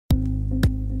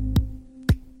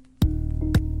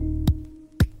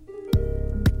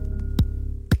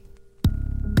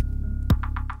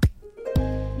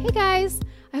Hey guys,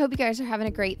 I hope you guys are having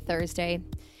a great Thursday.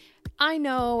 I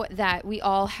know that we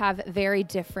all have very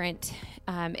different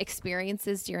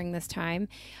experiences during this time.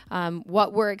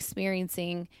 What we're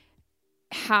experiencing,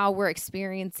 how we're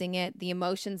experiencing it, the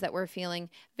emotions that we're feeling,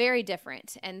 very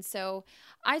different. And so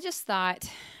I just thought,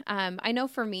 I know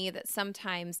for me that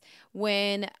sometimes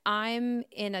when I'm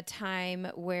in a time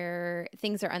where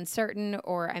things are uncertain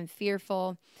or I'm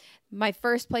fearful, my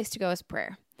first place to go is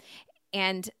prayer.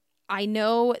 And I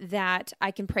know that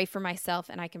I can pray for myself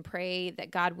and I can pray that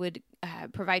God would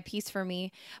provide peace for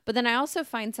me. But then I also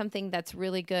find something that's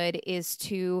really good is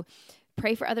to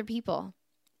pray for other people.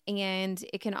 And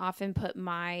it can often put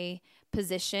my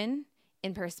position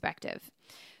in perspective.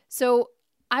 So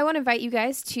I want to invite you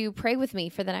guys to pray with me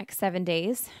for the next 7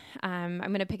 days. I'm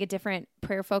going to pick a different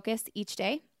prayer focus each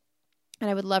day. And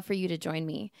I would love for you to join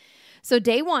me. So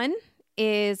day 1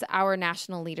 is our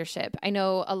national leadership. I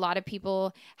know a lot of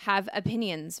people have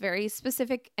opinions, very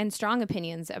specific and strong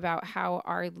opinions about how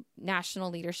our national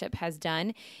leadership has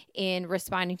done in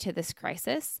responding to this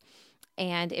crisis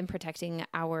and in protecting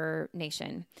our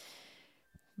nation.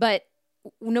 But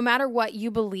no matter what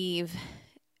you believe,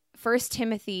 1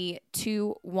 Timothy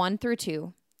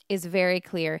 2:1-2 is very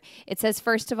clear. It says,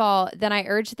 first of all, then I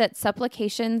urge that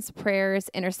supplications, prayers,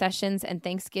 intercessions, and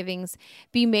thanksgivings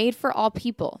be made for all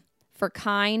people, for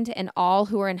kind and all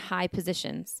who are in high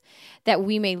positions, that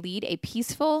we may lead a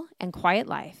peaceful and quiet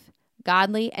life,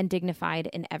 godly and dignified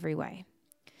in every way.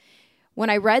 When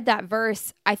I read that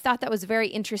verse, I thought that was very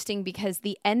interesting because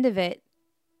the end of it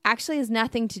actually has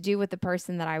nothing to do with the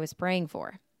person that I was praying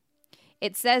for.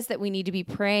 It says that we need to be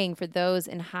praying for those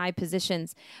in high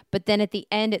positions, but then at the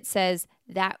end it says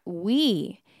that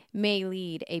we may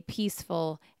lead a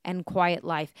peaceful and quiet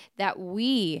life, that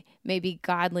we may be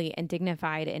godly and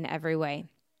dignified in every way.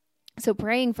 So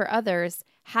praying for others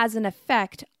has an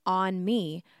effect on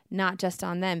me, not just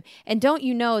on them. And don't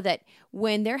you know that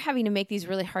when they're having to make these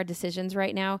really hard decisions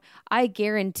right now, I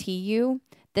guarantee you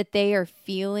that they are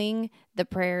feeling the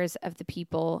prayers of the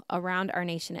people around our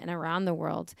nation and around the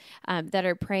world that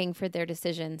are praying for their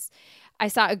decisions. I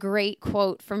saw a great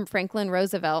quote from Franklin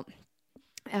Roosevelt.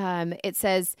 It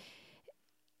says,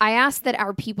 I ask that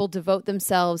our people devote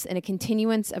themselves in a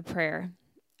continuance of prayer.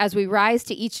 As we rise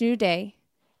to each new day,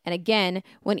 and again,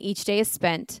 when each day is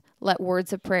spent, let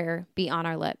words of prayer be on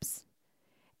our lips.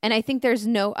 And I think there's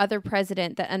no other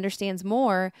president that understands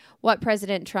more what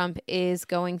President Trump is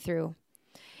going through.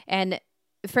 And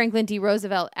Franklin D.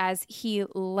 Roosevelt, as he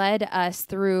led us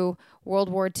through World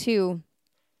War II,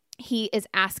 he is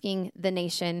asking the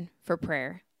nation for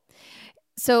prayer.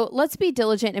 So let's be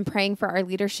diligent in praying for our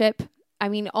leadership. I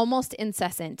mean, almost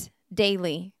incessant,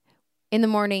 daily, in the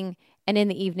morning and in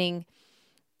the evening.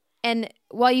 And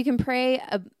while you can pray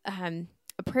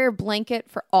a prayer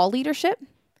blanket for all leadership,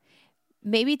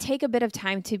 maybe take a bit of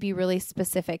time to be really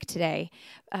specific today.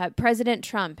 President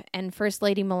Trump and First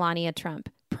Lady Melania Trump,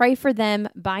 pray for them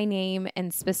by name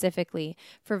and specifically.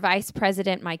 For Vice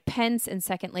President Mike Pence and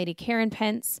Second Lady Karen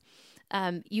Pence.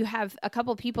 You have a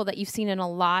couple people that you've seen in a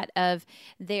lot of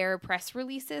their press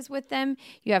releases with them.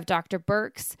 You have Dr.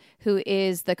 Birx, who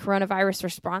is the coronavirus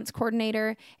response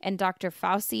coordinator, and Dr.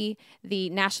 Fauci, the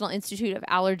National Institute of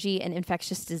Allergy and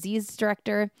Infectious Disease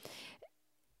director,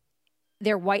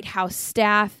 their White House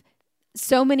staff.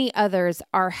 So many others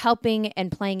are helping and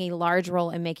playing a large role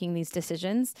in making these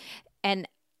decisions. And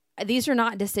these are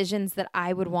not decisions that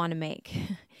I would want to make.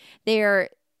 They are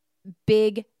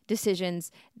big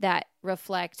decisions that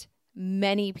reflect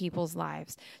many people's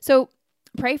lives. So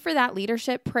pray for that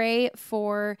leadership. Pray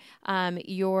for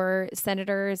your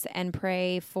senators and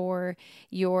pray for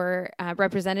your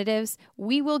representatives.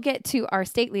 We will get to our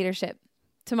state leadership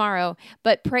tomorrow,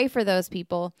 but pray for those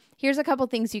people. Here's a couple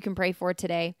things you can pray for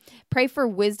today. Pray for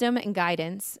wisdom and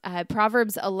guidance.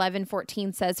 Proverbs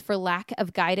 11:14 says, for lack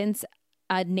of guidance,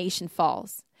 a nation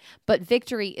falls. But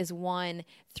victory is won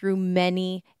through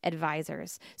many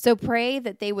advisors. So pray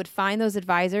that they would find those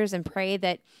advisors and pray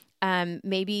that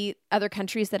maybe other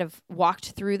countries that have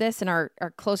walked through this and are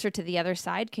closer to the other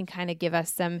side can kind of give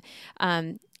us some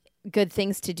good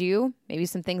things to do, maybe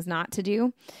some things not to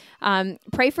do.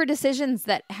 Pray for decisions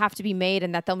that have to be made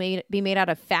and that they'll be made out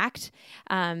of fact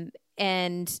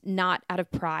and not out of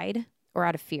pride or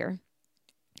out of fear.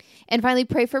 And finally,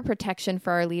 pray for protection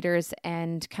for our leaders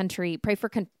and country. Pray for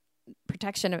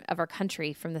protection of our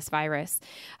country from this virus.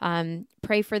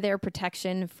 Pray for their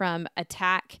protection from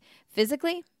attack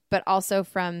physically, but also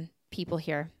from people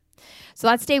here. So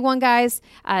that's day 1, guys.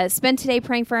 Spend today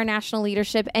praying for our national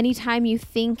leadership. Anytime you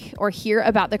think or hear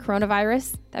about the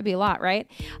coronavirus, that'd be a lot, right?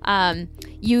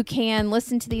 You can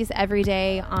listen to these every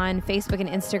day on Facebook and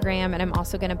Instagram, and I'm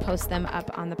also going to post them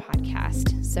up on the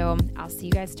podcast. So I'll see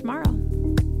you guys tomorrow.